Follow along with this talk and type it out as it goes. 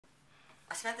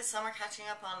I spent the summer catching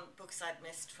up on books I'd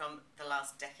missed from the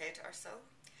last decade or so.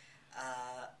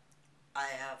 I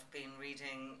have been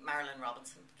reading Marilyn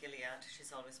Robinson, Gilead.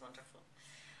 She's always wonderful.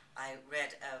 I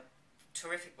read a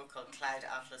terrific book called Cloud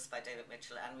Atlas by David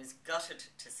Mitchell and was gutted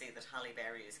to see that Halle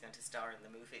Berry is going to star in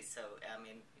the movie. So, I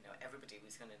mean, you know, everybody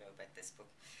was going to know about this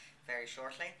book very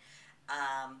shortly.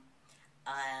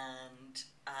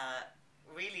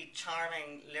 Really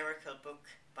charming lyrical book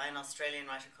by an Australian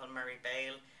writer called Murray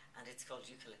Bale, and it's called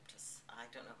Eucalyptus. I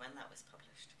don't know when that was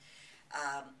published.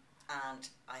 And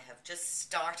I have just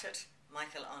started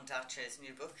Michael Ondaatje's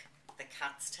new book, The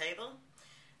Cat's Table,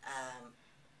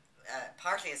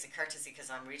 partly as a courtesy because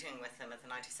I'm reading with him at the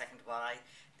 92nd Y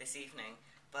this evening,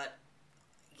 but,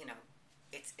 you know,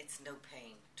 it's no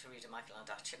pain to read a Michael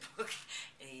Ondaatje book.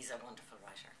 He's a wonderful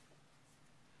writer.